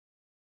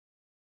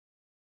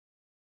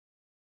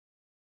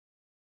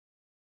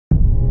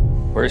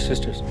Where are your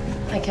sisters?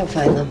 I can't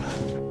find them.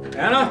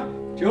 Anna?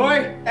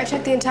 Joy? I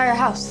checked the entire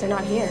house. They're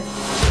not here.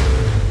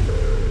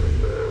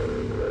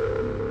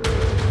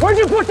 Where'd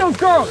you put those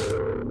girls?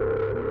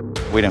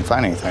 We didn't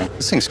find anything.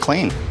 This thing's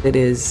clean. It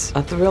is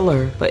a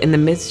thriller, but in the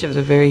midst of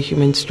a very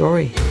human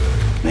story.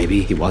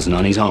 Maybe he wasn't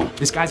on his own.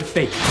 This guy's a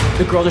fake.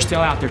 The girls are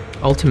still out there.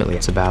 Ultimately,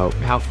 it's about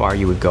how far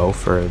you would go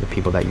for the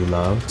people that you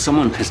love.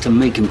 Someone has to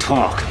make him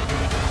talk.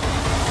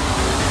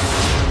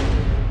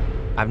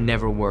 I've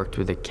never worked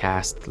with a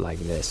cast like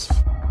this.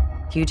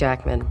 Hugh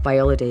Jackman,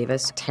 Viola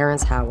Davis,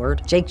 Terrence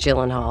Howard, Jake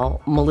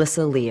Gyllenhaal,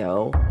 Melissa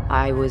Leo.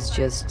 I was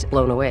just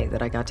blown away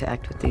that I got to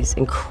act with these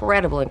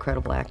incredible,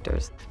 incredible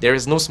actors. There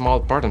is no small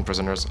part in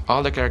Prisoners.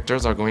 All the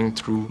characters are going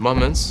through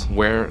moments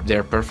where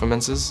their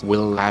performances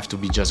will have to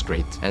be just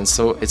great. And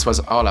so it was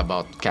all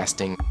about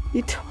casting.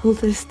 You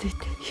told us that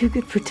you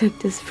could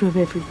protect us from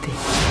everything.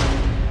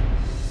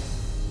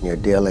 You're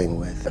dealing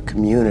with a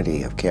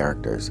community of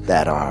characters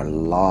that are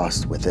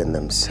lost within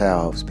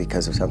themselves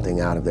because of something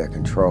out of their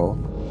control.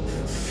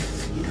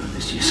 You do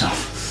this to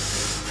yourself.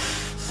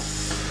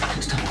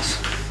 Just tell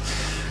us.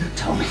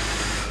 Tell me.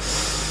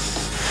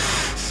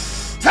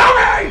 Tell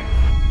me!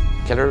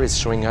 Killer is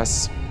showing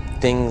us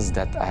things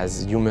that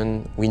as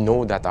human, we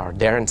know that are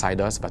there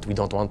inside us, but we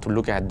don't want to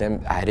look at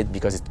it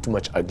because it's too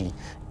much ugly.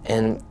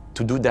 And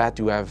to do that,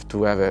 you have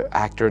to have an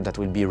actor that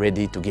will be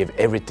ready to give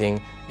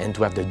everything and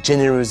to have the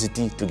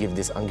generosity to give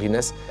this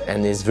ugliness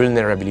and his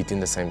vulnerability in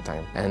the same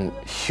time. And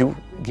Hugh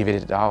gave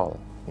it all.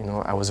 You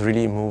know, I was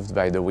really moved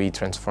by the way he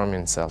transformed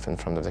himself in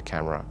front of the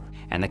camera.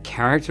 And the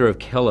character of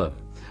Killer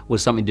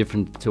was something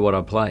different to what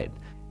I played.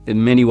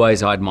 In many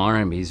ways, I admire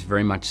him. He's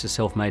very much a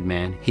self-made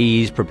man.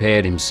 He's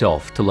prepared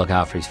himself to look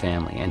after his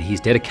family, and his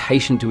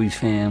dedication to his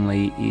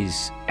family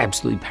is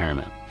absolutely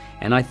paramount.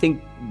 And I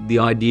think the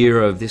idea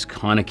of this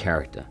kind of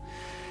character,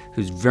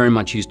 who's very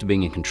much used to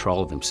being in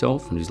control of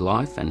himself and his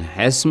life and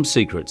has some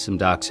secrets, some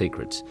dark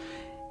secrets,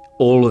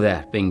 all of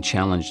that being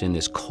challenged in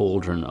this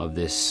cauldron of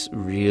this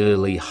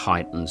really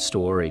heightened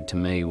story, to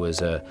me was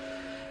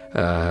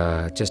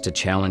just a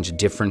challenge, a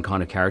different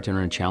kind of character and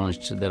a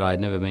challenge that I'd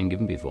never been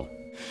given before.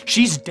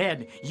 She's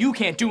dead. You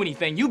can't do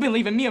anything. You've been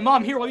leaving me and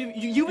Mom here while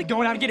you've been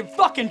going out and getting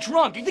fucking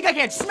drunk. You think I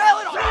can't smell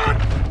it?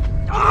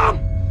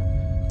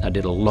 I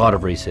did a lot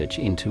of research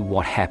into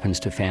what happens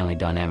to family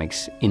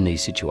dynamics in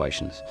these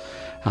situations.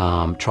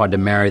 Tried to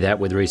marry that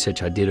with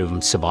research I did of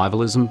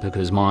survivalism,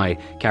 because my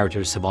character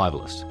is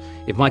survivalist.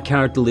 If my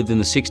character lived in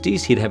the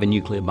 60s, he'd have a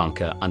nuclear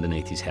bunker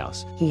underneath his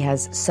house. He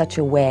has such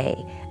a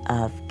way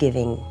of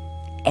giving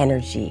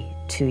energy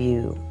to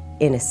you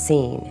in a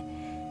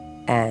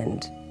scene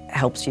and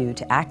helps you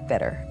to act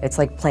better. It's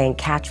like playing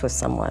catch with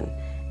someone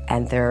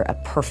and they're a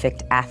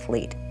perfect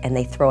athlete and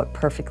they throw it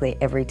perfectly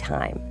every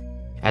time.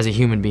 As a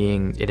human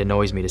being, it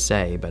annoys me to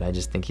say, but I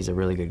just think he's a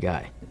really good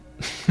guy.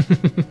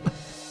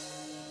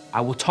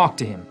 I will talk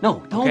to him.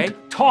 No, don't okay?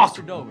 Talk.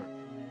 Mr. Dover.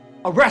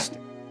 Arrest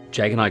him.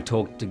 Jake and I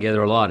talk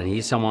together a lot, and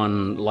he's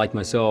someone like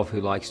myself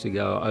who likes to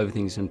go over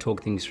things and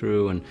talk things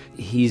through, and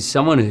he's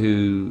someone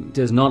who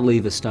does not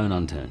leave a stone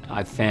unturned.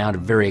 I've found it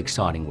very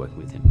exciting working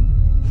with him.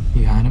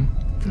 You hide him?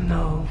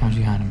 No. How'd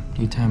you hide him?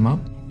 Do you tie him up?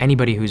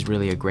 Anybody who's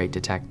really a great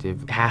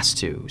detective has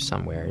to,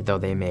 somewhere, though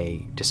they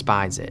may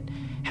despise it,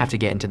 have to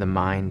get into the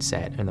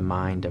mindset and the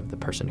mind of the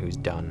person who's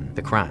done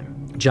the crime.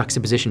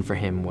 Juxtaposition for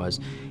him was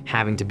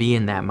having to be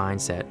in that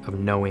mindset of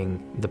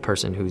knowing the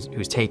person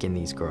who's taken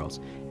these girls,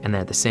 and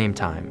then at the same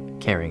time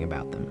caring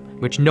about them,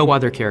 which no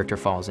other character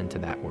falls into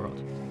that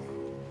world.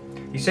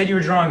 You said you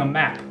were drawing a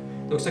map.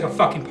 It looks like a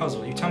fucking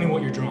puzzle. You tell me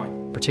what you're drawing.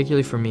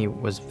 Particularly for me,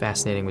 was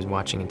fascinating was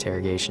watching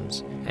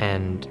interrogations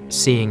and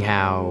seeing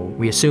how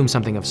we assume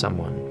something of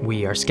someone.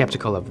 We are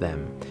skeptical of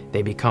them.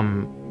 They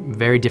become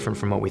very different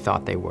from what we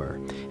thought they were.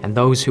 And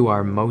those who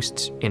are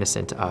most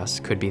innocent to us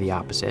could be the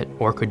opposite,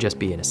 or could just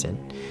be innocent.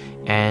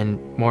 And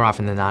more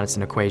often than not, it's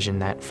an equation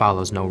that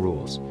follows no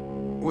rules.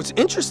 What's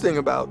interesting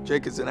about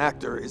Jake as an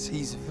actor is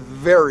he's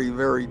very,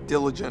 very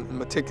diligent and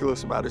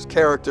meticulous about his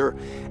character,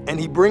 and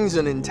he brings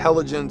an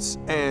intelligence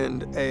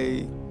and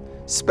a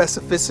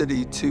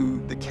specificity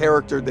to the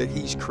character that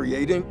he's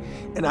creating,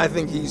 and I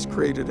think he's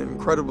created an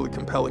incredibly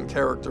compelling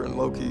character in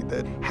Loki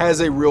that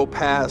has a real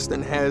past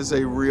and has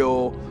a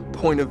real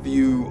point of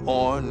view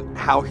on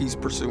how he's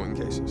pursuing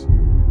cases.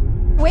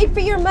 Wait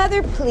for your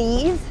mother,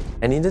 please.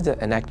 I needed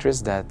an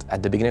actress that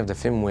at the beginning of the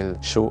film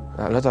will show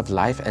a lot of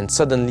life and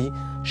suddenly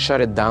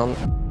shut it down.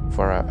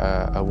 For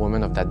a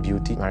woman of that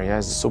beauty, Maria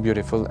is so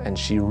beautiful, and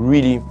she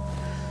really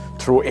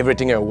threw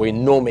everything away,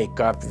 no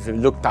makeup,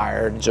 look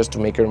tired, just to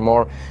make her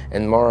more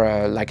and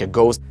more like a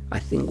ghost. I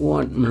think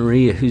what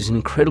Maria, who's an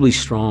incredibly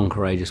strong,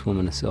 courageous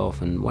woman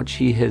herself, and what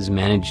she has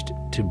managed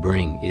to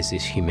bring is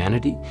this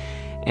humanity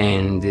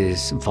and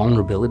this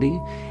vulnerability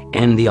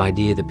and the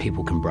idea that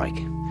people can break.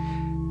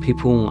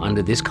 People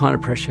under this kind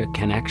of pressure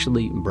can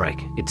actually break.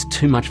 It's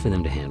too much for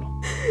them to handle.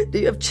 Do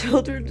you have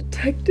children,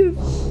 detective?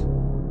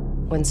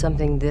 When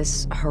something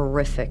this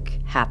horrific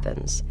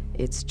happens,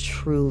 it's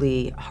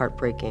truly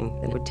heartbreaking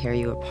and would tear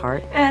you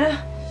apart.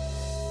 Anna?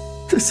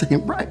 This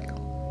ain't right.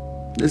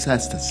 This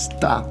has to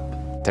stop.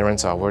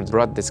 Terrence Howard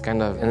brought this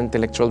kind of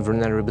intellectual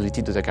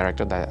vulnerability to the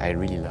character that I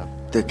really love.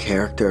 The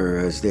character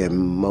is the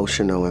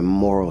emotional and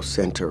moral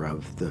center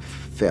of the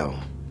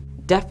film.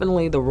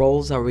 Definitely the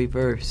roles are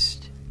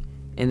reversed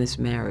in this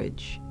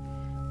marriage,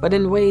 but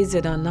in ways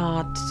that are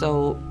not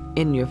so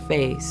in your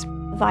face.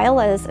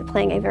 Viola is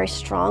playing a very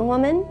strong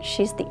woman.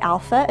 She's the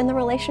alpha in the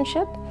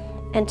relationship,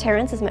 and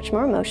Terrence is much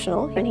more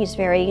emotional, and he's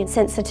very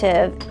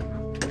sensitive.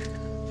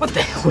 What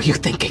the hell were you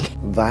thinking?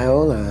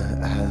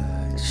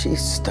 Viola,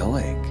 she's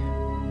stoic.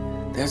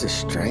 There's a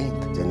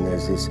strength, and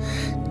there's these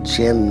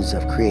gems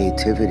of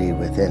creativity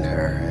within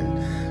her,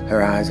 and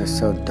her eyes are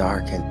so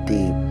dark and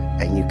deep,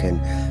 and you can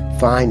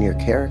find your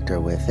character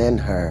within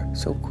her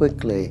so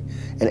quickly,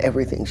 and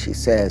everything she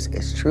says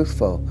is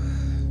truthful.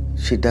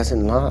 She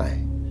doesn't lie,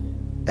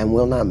 and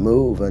will not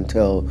move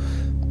until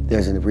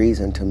there's a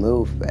reason to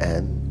move,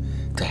 and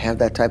to have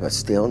that type of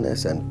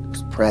stillness and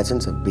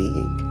presence of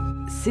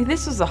being. See,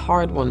 this is a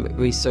hard one with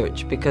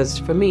research, because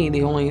for me,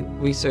 the only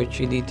research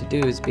you need to do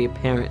is be a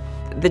parent.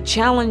 The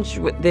challenge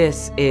with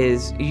this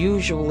is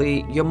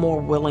usually you're more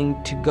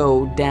willing to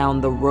go down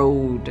the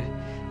road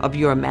of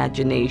your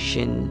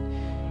imagination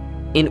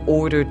in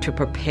order to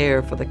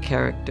prepare for the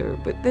character.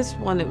 But this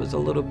one, it was a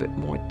little bit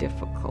more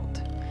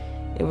difficult.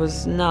 It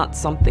was not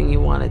something you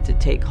wanted to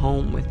take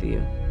home with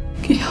you.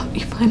 Can you help me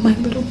find my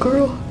little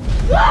girl?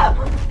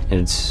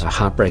 It's a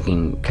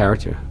heartbreaking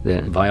character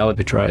that Viola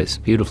portrays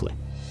beautifully.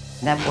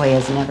 That boy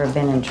has never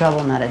been in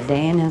trouble, not a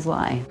day in his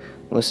life.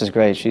 Melissa's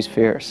great, she's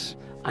fierce.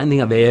 I don't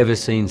think I've ever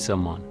seen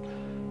someone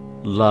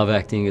love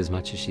acting as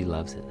much as she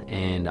loves it.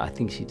 And I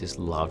think she just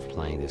loved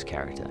playing this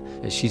character.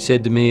 As she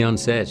said to me on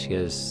set, she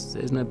goes,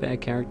 there's no bad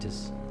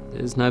characters.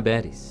 There's no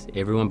baddies.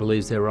 Everyone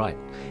believes they're right.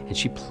 And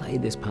she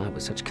played this part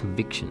with such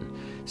conviction,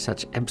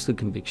 such absolute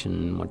conviction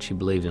in what she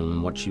believed in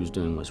and what she was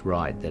doing was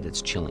right, that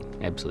it's chilling,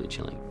 absolutely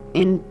chilling.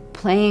 In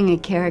playing a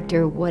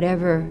character,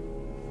 whatever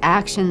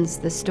actions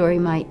the story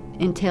might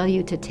entail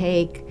you to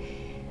take,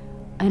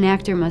 an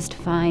actor must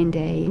find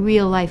a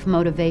real-life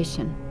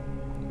motivation.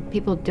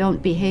 People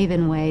don't behave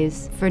in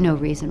ways for no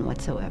reason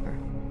whatsoever.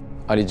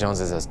 Holly Jones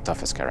is the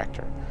toughest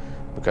character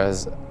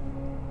because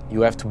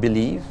you have to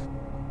believe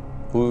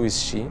who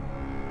is she.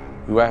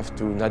 You have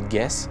to not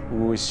guess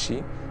who is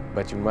she,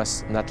 but you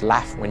must not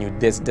laugh when you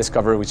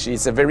discover who she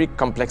is. It's a very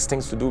complex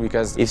thing to do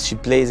because if she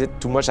plays it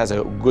too much as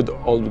a good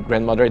old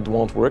grandmother, it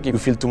won't work. If you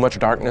feel too much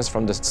darkness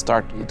from the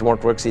start, it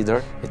won't work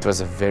either. It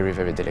was a very,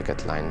 very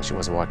delicate line. She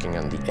was walking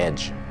on the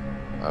edge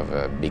of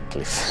a big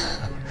cliff.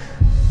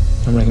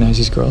 Don't recognize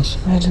these girls?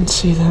 I didn't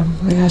see them.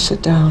 I gotta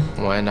sit down.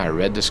 When I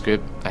read the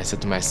script, I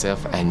said to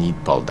myself, I need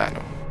Paul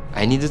Dano.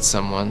 I needed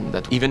someone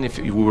that even if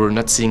you were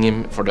not seeing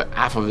him for the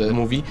half of the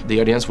movie, the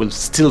audience will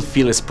still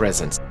feel his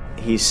presence.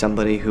 He's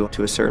somebody who,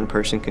 to a certain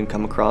person, can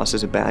come across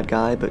as a bad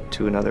guy, but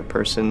to another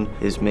person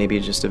is maybe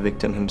just a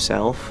victim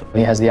himself.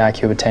 He has the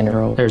IQ of a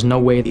 10-year-old. There's no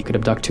way he could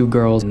abduct two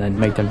girls and then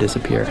make them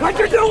disappear. What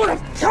you doing?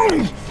 I'm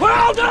telling you!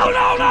 Well,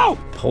 no!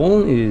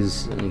 Paul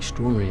is an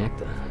extraordinary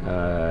actor.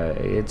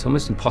 It's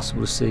almost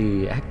impossible to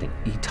see acting.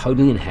 He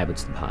totally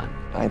inhabits the part.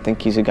 I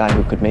think he's a guy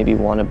who could maybe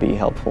want to be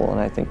helpful, and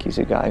I think he's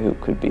a guy who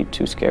could be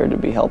too scared to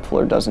be helpful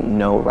or doesn't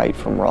know right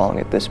from wrong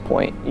at this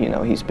point. You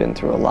know, he's been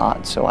through a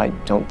lot, so I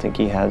don't think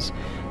he has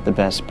the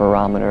best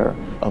barometer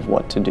of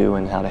what to do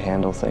and how to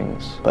handle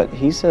things. But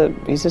he's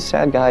a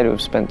sad guy to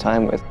have spent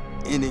time with.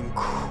 An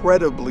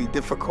incredibly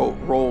difficult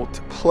role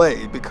to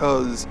play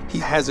because he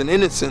has an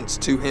innocence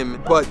to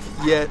him, but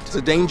yet it's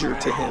a danger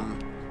to him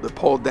that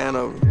Paul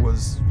Dano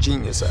was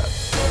genius at.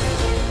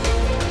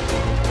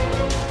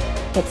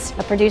 It's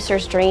a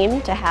producer's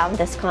dream to have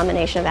this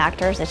combination of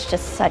actors. It's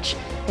just such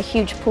a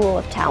huge pool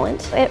of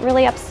talent. It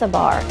really ups the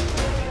bar.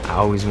 I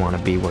always want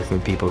to be working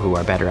with people who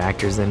are better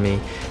actors than me,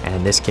 and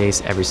in this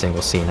case, every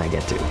single scene I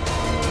get to.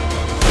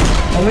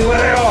 Tell me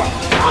where they are!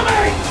 Tell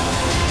me!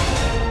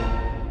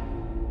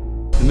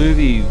 The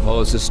movie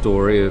follows the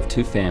story of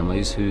two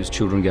families whose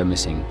children go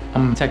missing.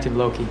 I'm Detective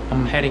Loki.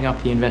 I'm heading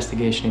up the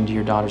investigation into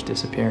your daughter's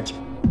disappearance.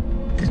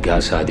 The guy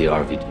outside the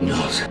RV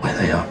knows where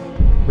they are.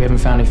 We haven't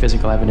found any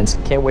physical evidence.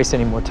 Can't waste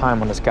any more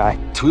time on this guy.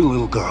 Two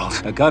little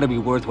girls. They gotta be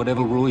worth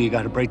whatever rule you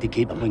gotta break to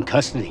keep them in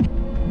custody.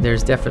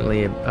 There's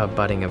definitely a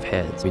butting of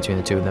heads between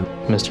the two of them.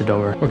 Mr.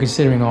 Dover, we're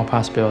considering all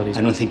possibilities.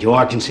 I don't think you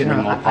are considering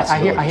all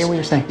possibilities. I hear what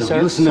you're saying. No,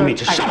 Sir, listen to me.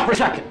 Just shut up for a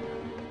second.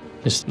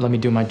 Just let me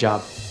do my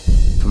job.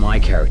 For my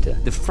character,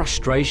 the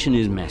frustration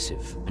is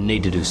massive. I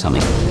need to do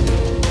something.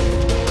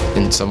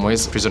 In some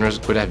ways, Prisoners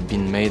could have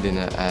been made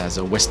as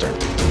a Western.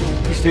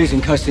 He stays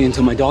in custody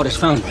until my daughter's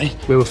found, right?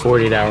 We have a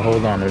 48-hour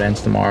hold on. It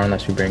ends tomorrow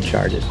unless we bring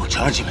charges. We'll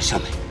charge him with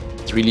something.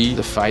 It's really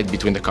the fight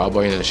between the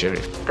cowboy and the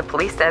sheriff. The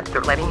police said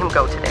they're letting him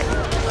go today.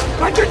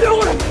 What you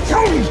doing?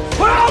 Tell me!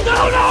 Well,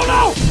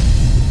 no!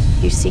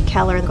 You see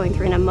Keller going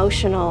through an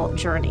emotional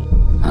journey.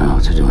 I don't know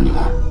what to do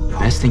anymore. The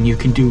best thing you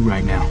can do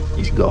right now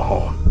is go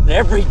home.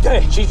 Every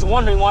day, she's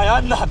wondering why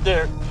I'm not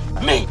there.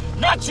 Me,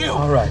 not you!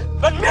 All right.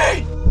 But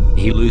me!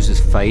 He loses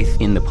faith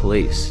in the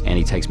police, and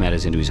he takes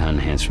matters into his own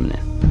hands from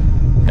there.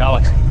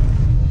 Alex.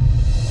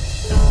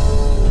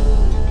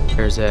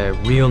 There's a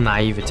real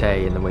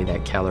naivete in the way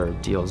that Keller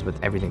deals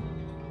with everything.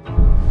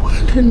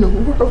 What in the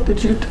world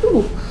did you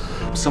do?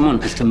 Someone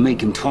has to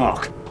make him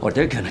talk, or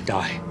they're gonna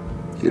die.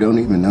 You don't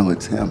even know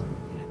it's him.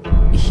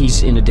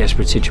 He's in a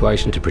desperate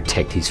situation to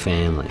protect his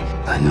family.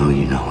 I know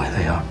you know where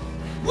they are.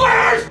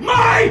 Where's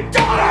my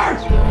daughter?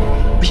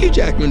 Hugh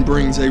Jackman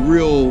brings a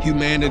real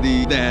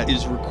humanity that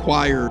is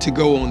required to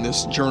go on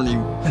this journey.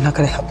 We're not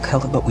gonna help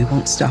Keller, but we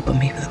won't stop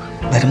him either.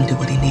 Let him do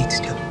what he needs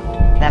to.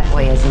 That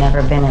boy has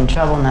never been in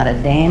trouble, not a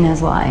day in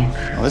his life.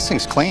 Well, this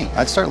thing's clean.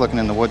 I'd start looking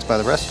in the woods by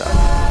the rest stop.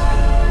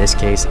 This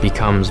case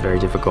becomes very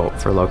difficult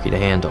for Loki to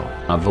handle.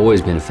 I've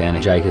always been a fan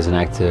of Jake as an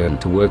actor,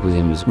 and to work with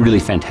him was really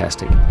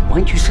fantastic. Why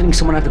aren't you sending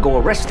someone out to go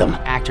arrest them?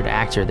 Actor to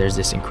actor, there's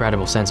this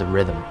incredible sense of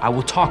rhythm. I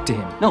will talk to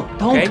him. No,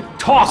 don't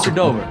talk. Mr.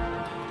 Dover.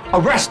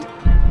 Arrest!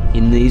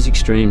 In these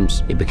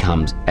extremes, it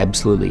becomes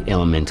absolutely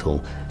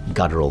elemental,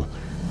 guttural,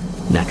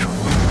 natural.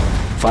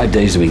 5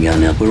 days have been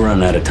gone now. We're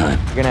running out of time.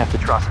 You're gonna have to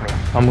trust me.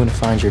 I'm gonna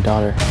find your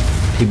daughter.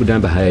 People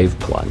don't behave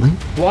politely.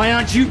 Why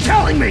aren't you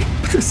telling me?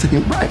 This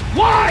ain't right.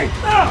 Why?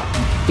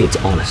 It's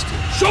honest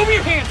Show me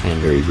your hands. and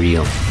very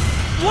real.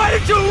 Why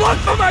did you look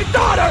for my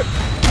daughter?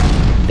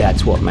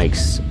 That's what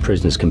makes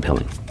Prisoners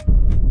compelling.